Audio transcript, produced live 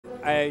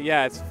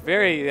Yeah, it's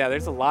very,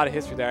 there's a lot of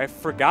history there. I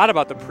forgot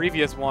about the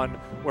previous one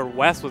where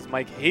Wes was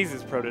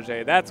MikeHaze's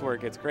protege. That's where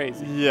it gets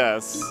crazy.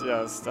 Yes,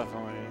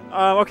 definitely.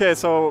 Okay,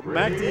 so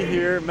MacD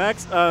here.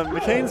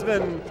 McCain's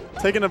been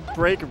taking a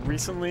break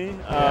recently.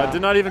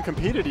 Did not even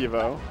compete at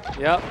EVO.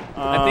 Yep.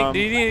 I think,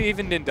 did he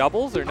even in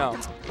doubles or no?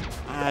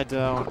 I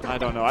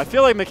don't know. I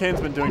feel like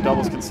McCain's been doing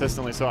doubles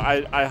consistently, so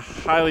I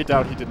highly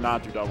doubt he did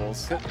not do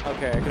doubles.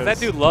 Okay, because that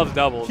dude loves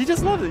doubles. He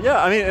just loves it,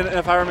 yeah. I mean, and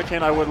if I were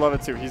McCain, I would love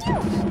it too. He's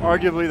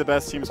arguably the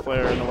best teams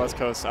player in the West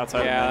Coast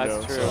outside of Mango. Yeah,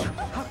 that's true.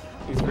 So.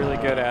 He's really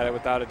good at it,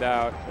 without a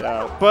doubt.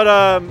 Yeah,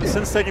 but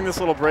since taking this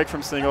little break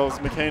from singles,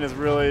 McCain has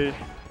really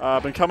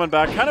been coming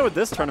back, kind of with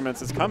this tournament's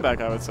his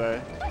comeback, I would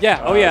say.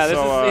 Yeah, this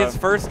is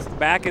his first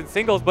back in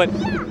singles, but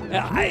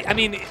I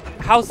mean,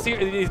 how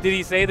serious did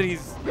he say that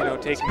he's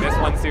taking this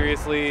one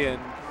seriously?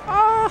 And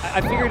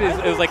I figured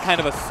it was like kind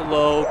of a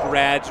slow,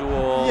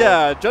 gradual.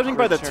 Yeah, judging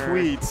return. by the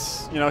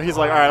tweets, he's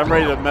like, all right, I'm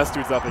ready to mess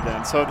dudes up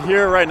again. So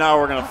here, right now,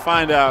 we're gonna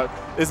find out: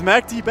 is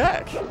MacD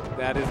back?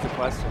 That is the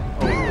question.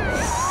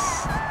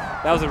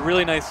 That was a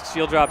really nice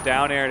shield drop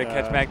down air to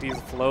catch MacD's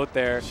float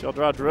there. Shield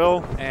drop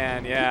drill.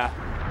 And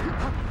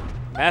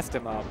messed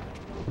him up.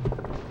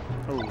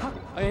 Oh,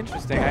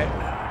 interesting.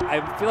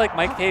 I feel like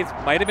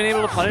MikeHaze might have been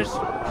able to punish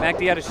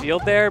MacD out of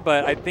shield there,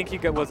 but I think he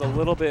was a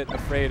little bit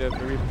afraid of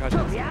the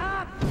repercussions.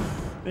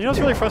 You know what's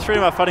really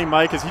frustrating about fighting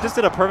Mike is he just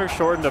did a perfect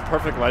short into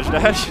perfect ledge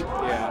dash.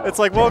 Yeah. It's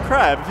like, well,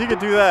 crap. If you could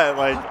do that,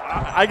 like,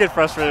 I get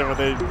frustrated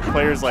when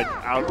players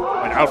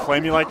outplay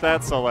me like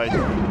that. So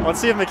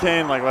let's see if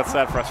McCain lets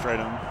that frustrate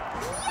him.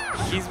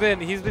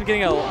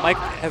 Mike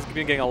has been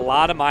getting a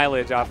lot of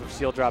mileage off of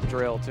shield drop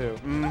drill too.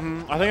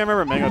 I think I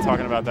remember Mango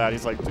talking about that.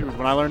 He's like, dude,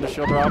 when I learned to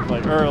shield drop,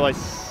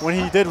 when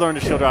he did learn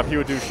to shield drop, he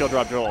would do shield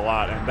drop drill a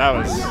lot, and that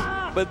was.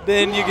 But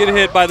then you get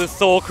hit by the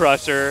Soul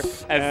Crusher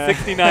at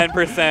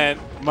 69%.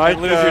 Mike,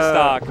 and lose your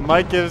stock.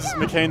 Mike gives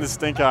McCain the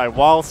stink eye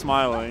while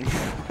smiling.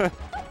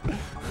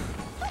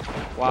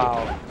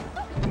 Wow.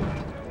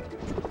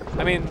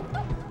 I mean,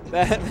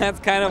 that's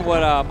kind of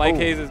what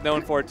MikeHaze is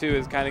known for too,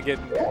 is kind of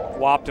getting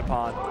whopped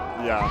upon.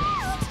 Yeah.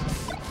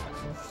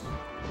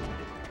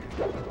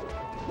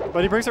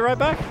 But he brings it right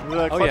back with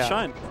a clutch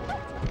shine.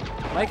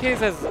 MikeHaze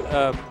has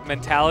a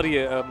mentality,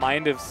 a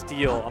mind of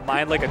steel, a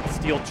mind like a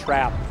steel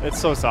trap. It's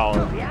so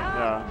solid.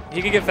 Yeah.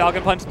 He could get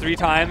Falcon Punch 3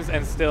 times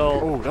and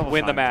still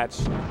win the match.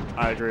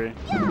 I agree.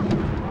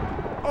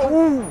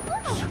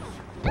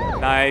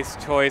 Nice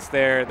choice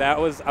there. I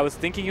was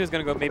thinking he was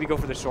going to maybe go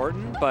for the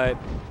shorten, but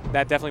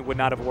that definitely would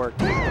not have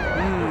worked.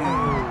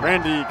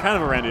 Randy, kind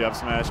of a Randy up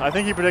smash. I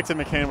think he predicted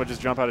McCain would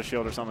just jump out of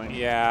shield or something.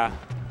 Yeah.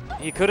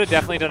 He could have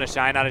definitely done a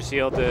shine out of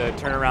shield to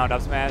turn around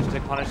up smash to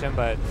punish him,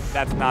 but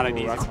that's not an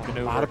easy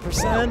maneuver. A lot of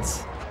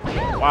percent.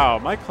 Wow,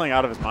 Mike playing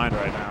out of his mind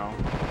right now.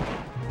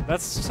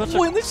 That's such a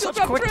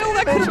quick drill.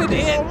 That could have been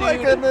it, Oh my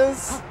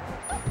goodness.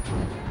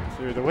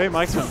 Dude, the way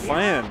Mike's been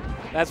playing.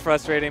 That's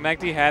frustrating.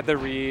 MacD had the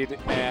read,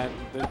 and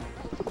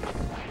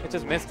it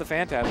just missed the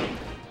Phantasm.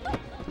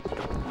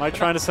 Mike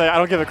trying to say, I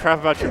don't give a crap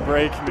about your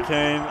break,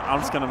 McCain.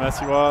 I'm just going to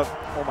mess you up.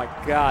 Oh my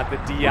god, the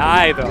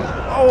DI though.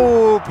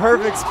 Oh,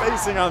 perfect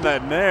spacing on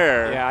that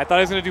nair. Yeah, I thought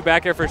I was going to do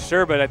back air for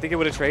sure, but I think it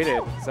would have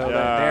traded. So the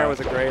nair was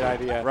a great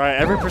idea. Right,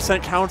 every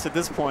percent counts at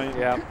this point.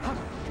 Yeah.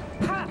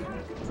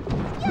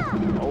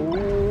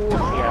 Oh.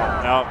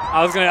 Yeah. Nope.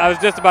 I was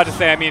just about to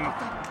say, I mean,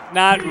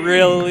 not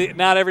really,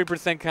 not every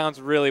percent counts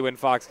really when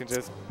Fox can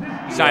just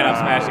shine up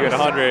smash you at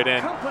 100.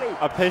 And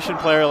a patient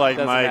player like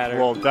Mike matter.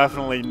 will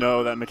definitely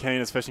know that McCain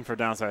is fishing for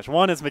down smash.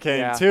 1, it's McCain.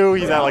 Yeah. 2,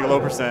 he's at like a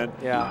low percent.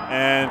 Yeah.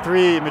 And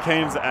 3,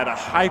 McCain's at a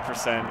high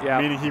percent, yeah.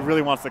 meaning he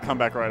really wants to come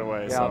back right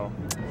away. Yeah. So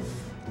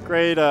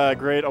great,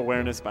 great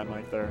awareness by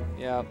Mike there.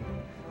 Yeah.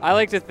 I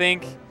like to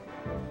think,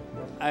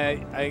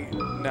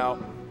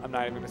 no. I'm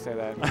not even going to say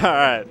that. All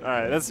right.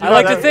 I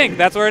like to think.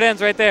 That's where it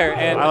ends right there.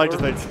 And I like to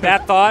think.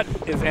 That thought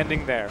is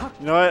ending there.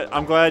 You know what?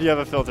 I'm glad you have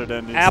a filtered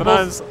ending.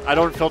 Apples. Sometimes I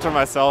don't filter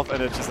myself,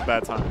 and it's just a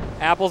bad time.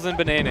 Apples and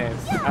bananas.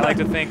 I like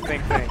to think.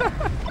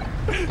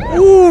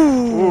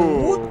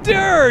 Ooh,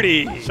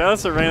 dirty. Shout out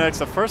to Rainex,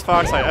 the first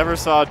Fox I ever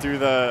saw do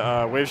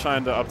the wave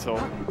shine to up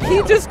tilt.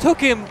 He just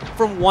took him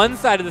from one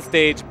side of the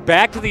stage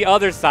back to the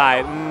other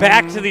side,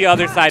 back to the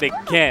other side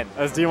again.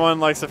 As D1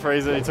 likes to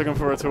phrase it, he took him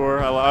for a tour.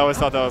 I always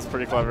thought that was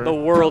pretty clever. The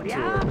world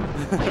tour.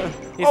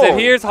 He said,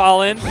 here's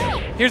Holland,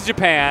 here's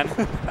Japan,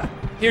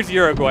 here's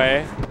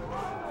Uruguay.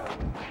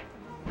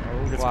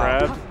 Oh, gets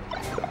grabbed.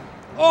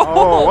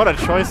 Oh, what a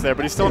choice there,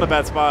 but he's still in a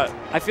bad spot.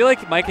 I feel like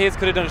MikeHaze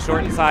could have done a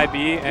short inside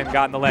B and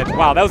gotten the ledge.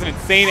 Wow, that was an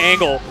insane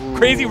angle. Ooh.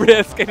 Crazy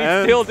risk, and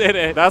he still did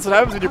it. That's what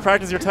happens when you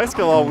practice your tech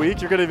skill all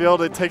week. You're going to be able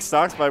to take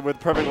stocks with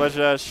perfect ledge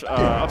dash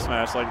up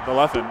smash, like the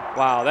Leffen.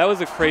 Wow, that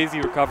was a crazy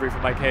recovery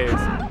from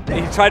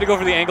MikeHaze. He tried to go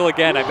for the angle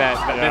again, I bet,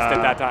 but missed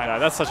it that time. Yeah,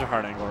 that's such a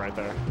hard angle right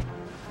there.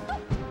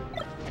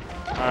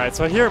 All right,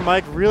 so here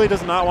Mike really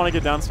does not want to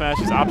get down smash.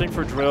 He's opting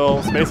for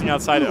drill, spacing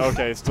outside it.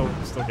 Okay, still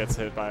gets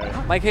hit by it.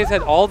 MikeHaze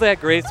had all that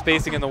great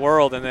spacing in the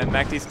world, and then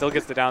MacD still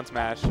gets the down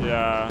smash.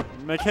 Yeah,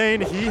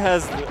 McCain, he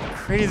has the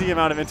crazy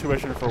amount of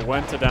intuition for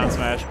when to down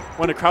smash,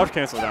 when to crouch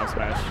cancel down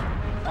smash.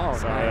 Oh,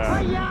 So,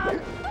 nice. yeah.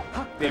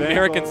 The Good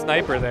American angle.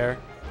 sniper there.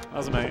 That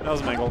was a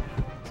mangle.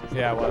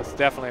 Yeah, it was.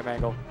 Definitely a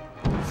mangle.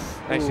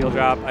 Nice shield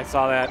drop. I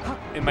saw that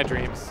in my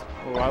dreams.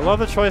 Ooh, I love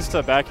the choice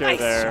to back air Nice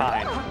there.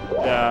 shine.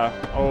 Yeah.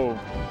 Oh,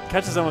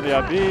 catches him with the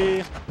up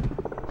B.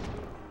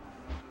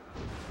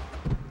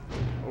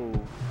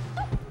 Ooh.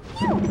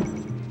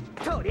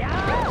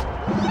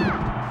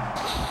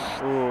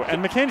 Ooh,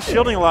 and McCain's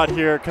shielding a lot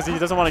here because he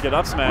doesn't want to get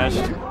up smashed.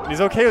 And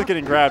he's okay with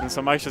getting grabbed, and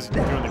so Mike's just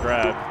doing the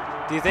grab.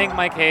 Do you think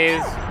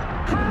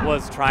MikeHaze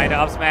was trying to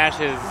up smash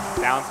his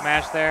down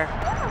smash there?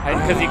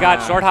 Because he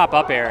got short hop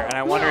up air, and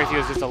I wonder if he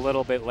was just a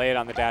little bit late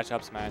on the dash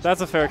up smash.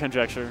 That's a fair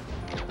conjecture.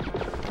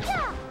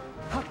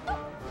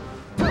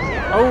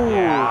 Oh,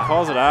 Yeah.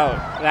 calls it out.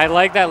 And I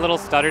like that little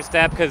stutter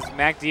step because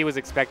MacD was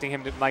expecting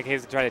him to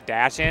MikeHaze to try to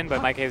dash in,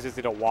 but MikeHaze just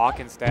did a walk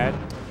instead,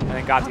 and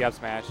then got the up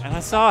smash. And I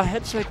saw a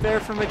head shake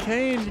there from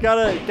McCain. You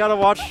gotta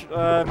watch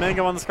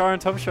Mango on the Scar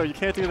and Tub Show. You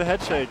can't do the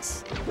head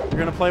shakes. You're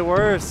gonna play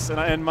worse.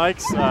 And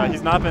Mike's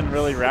he's not been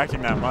really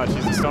reacting that much.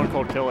 He's a stone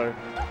cold killer.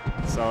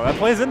 So that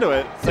plays into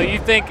it. So you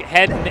think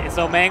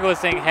so Mango is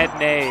saying head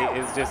nay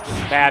is just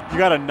bad. You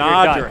gotta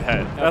nod done. your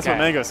head. That's Okay.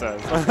 what Mango says.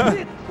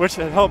 Which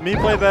helped me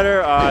play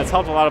better. It's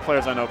helped a lot of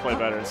players I know play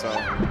better. So.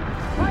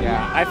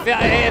 Yeah, I feel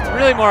it's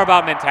really more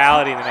about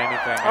mentality than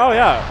anything. Oh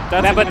yeah.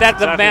 But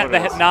that's exactly what it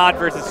the is. nod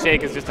versus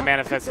shake is just a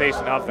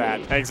manifestation of that.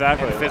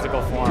 Exactly. In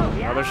physical form.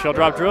 Another shield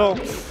drop drill.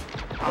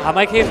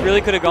 MikeHaze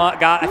really could have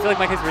I feel like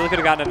MikeHaze really could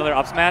have gotten another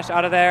up smash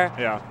out of there.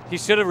 Yeah. He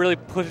should have really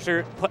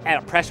pressured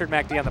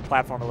MacD on the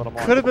platform a little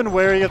more. Could have been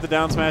wary of the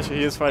down smash.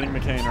 He is fighting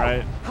McCain,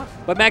 right?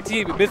 But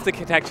MacD missed the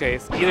tech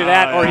chase. Either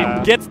that or yeah.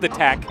 he gets the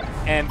tech,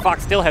 and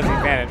Fox still has the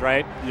advantage,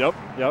 right? Yep.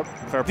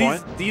 Fair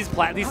point. These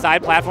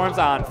side platforms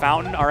on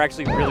Fountain are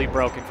actually really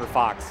broken for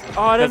Fox.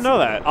 Oh, I didn't know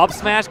that. Up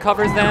smash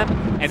covers them,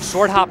 and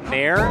short hop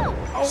nair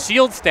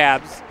shield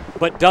stabs,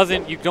 but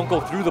you don't go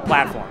through the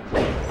platform.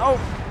 Oh.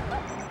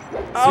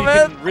 So you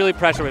can really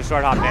pressure with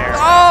short hop nair.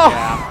 Oh!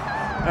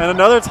 Yeah. And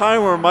another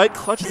time where Mike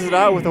clutches it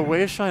out with a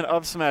wave shine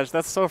up smash.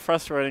 That's so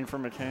frustrating for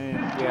McCain.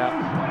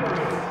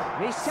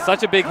 Yeah.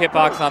 Such a big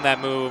hitbox on that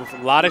move.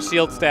 A lot of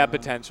shield stab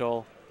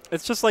potential.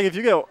 It's just like if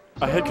you get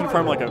a hit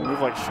confirm like a move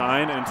like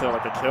shine into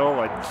like a kill,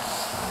 like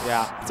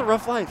Yeah. it's a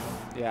rough life.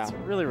 Yeah. It's a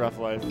really rough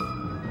life.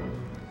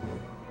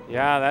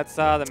 Yeah, that's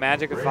the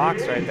magic of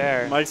Fox right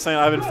there. Mike's saying,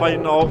 I've been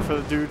fighting all for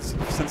the dudes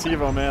since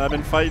Evo, man. I've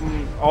been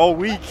fighting all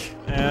week,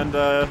 and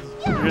you're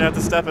going to have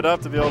to step it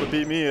up to be able to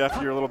beat me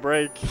after your little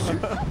break.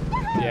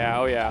 Yeah,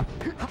 oh yeah.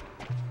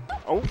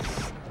 Oh.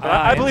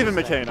 I believe in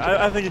McCain.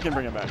 I think he can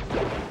bring it back.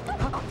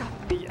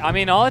 I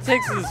mean, all it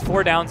takes is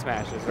 4 down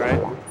smashes,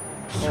 right?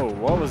 Oh,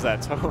 what was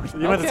that, Toad?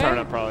 You meant to turn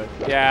up, probably.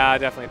 Yeah,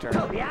 definitely turn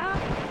up.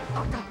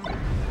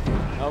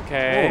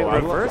 Okay, Oh,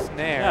 reverse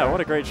nair. Yeah,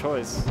 what a great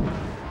choice.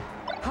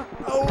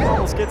 Oh,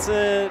 almost gets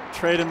it.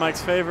 Trade in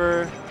Mike's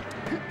favor.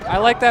 I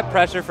like that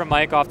pressure from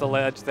Mike off the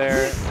ledge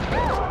there.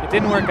 It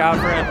didn't work out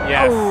for him.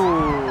 Yes.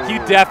 Oh. He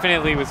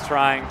definitely was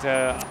trying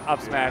to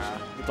up smash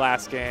the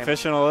last game.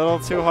 Fishing a little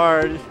too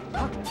hard.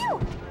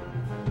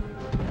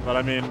 But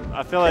I mean,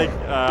 I feel like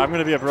I'm going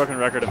to be a broken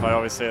record if I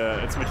always say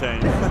that. It's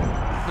McCain.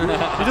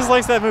 He just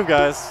likes that move,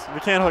 guys.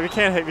 We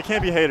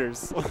can't be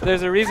haters.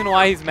 There's a reason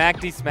why he's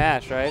MacD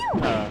Smash, right?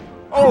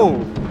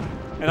 Oh!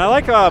 And I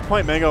like a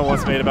point Mango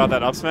once made about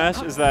that up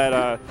smash is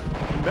that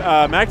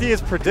MacD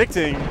is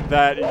predicting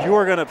that you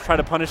are going to try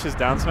to punish his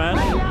down smash.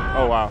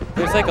 Oh, wow.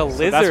 There's like a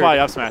lizard That's why he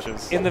up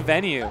smashes. in the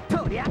venue.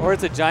 Or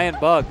it's a giant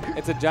bug.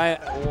 It's a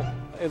giant...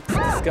 It's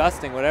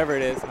disgusting, whatever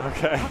it is.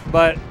 Okay.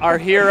 But our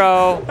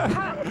hero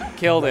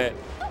killed it.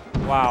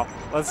 Wow.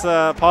 Let's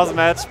pause the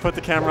match, put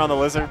the camera on the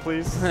lizard,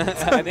 please.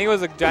 I think it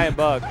was a giant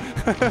bug.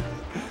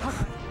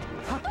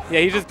 Yeah,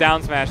 he just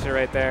down smashed it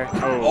right there.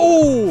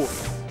 Oh!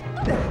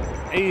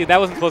 Hey, that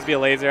wasn't supposed to be a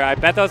laser. I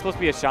bet that was supposed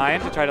to be a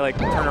shine to try to like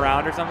turn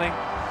around or something.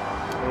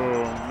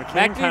 Oh,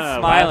 MacD's kind of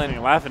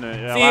smiling. laughing at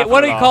it. Yeah, See,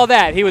 what do you call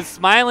that? He was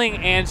smiling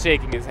and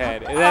shaking his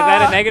head. Is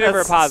that a negative or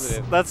a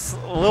positive? That's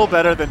a little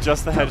better than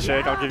just the head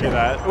shake. I'll give you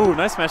that. Ooh,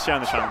 nice smash down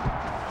the shine.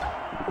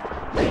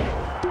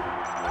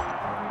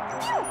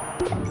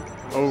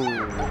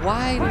 Oh.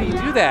 Why did he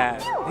do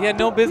that? He had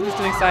no business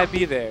doing side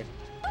B there.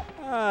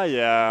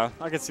 Yeah,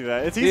 I can see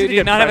that. It's easy to Did get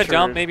you not pressure. have a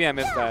jump? Maybe I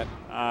missed that.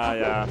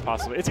 Yeah,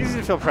 possibly. It's easy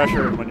to feel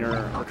pressure when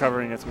you're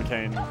recovering against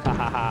McCain.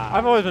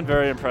 I've always been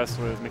very impressed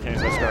with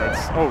McCain's edge guards.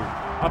 Oh,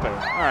 up air.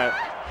 All right.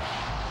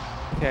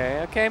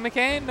 Okay,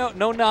 McCain.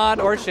 No nod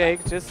or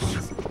shake. Just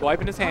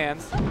wiping his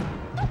hands.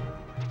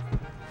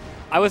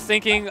 I was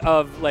thinking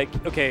of like,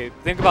 okay,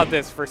 think about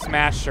this for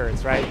Smash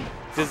shirts, right?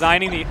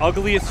 Designing the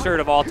ugliest shirt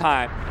of all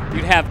time.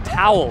 You'd have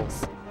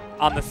towels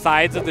on the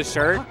sides of the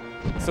shirt.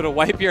 So to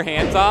wipe your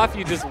hands off,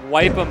 you just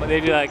wipe them. They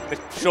do like the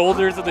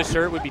shoulders of the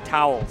shirt would be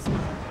towels.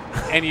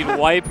 and you'd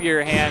wipe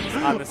your hands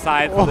on the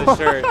sides of the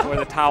shirt where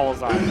the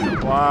towels are.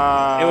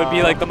 Wow. It would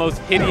be like the most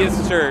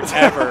hideous shirt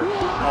ever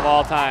of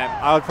all time.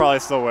 I would probably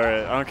still wear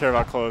it. I don't care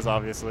about clothes,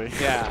 obviously.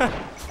 Yeah.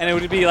 And it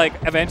would be like,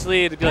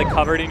 eventually it'd be like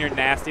covered in your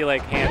nasty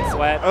like hand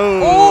sweat.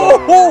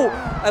 Oh!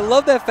 I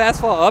love that fast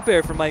fall up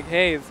air from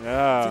MikeHaze.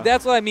 Yeah. See,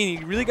 that's what I mean.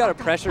 You really got to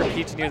pressure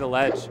Peach near the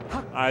ledge.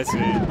 I see.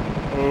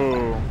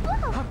 Ooh.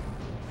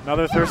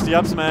 Another thirsty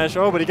up smash.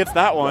 Oh, but he gets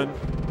that one.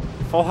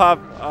 Full hop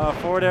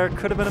forward air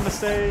could have been a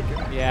mistake.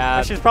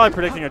 Yeah. She's probably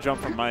predicting a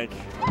jump from Mike.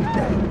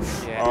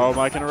 Yeah. Oh,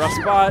 Mike in a rough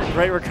spot.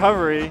 Great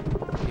recovery.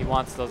 He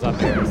wants those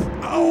up airs.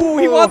 Oh,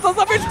 he wants those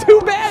up airs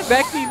too bad.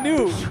 MacD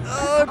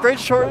knew. Great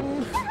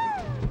shorten.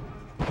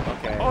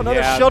 Okay. Oh,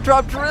 another shield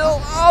drop drill.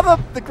 Oh,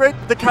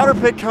 the counter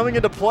pick coming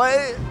into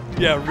play.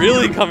 Yeah,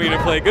 really coming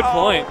into play. Good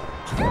point.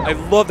 I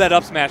love that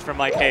up smash from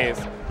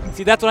MikeHaze.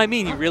 See, that's what I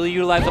mean. He really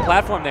utilized the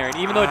platform there, and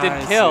even though it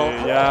didn't kill,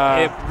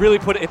 it really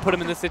put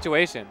him in this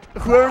situation.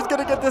 Whoever's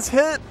gonna get this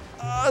hit,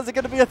 is it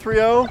gonna be a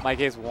 3-0?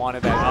 MikeHaze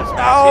wanted that up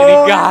smash, and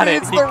he got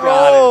it. He got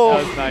it.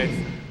 That was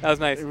nice. That was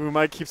nice. Ooh,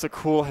 Mike keeps a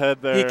cool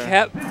head there. He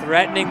kept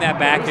threatening that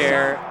back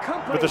air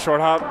with the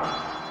short hop,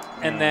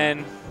 and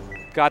then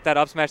got that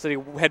up smash that he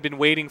had been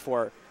waiting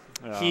for.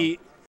 Yeah. He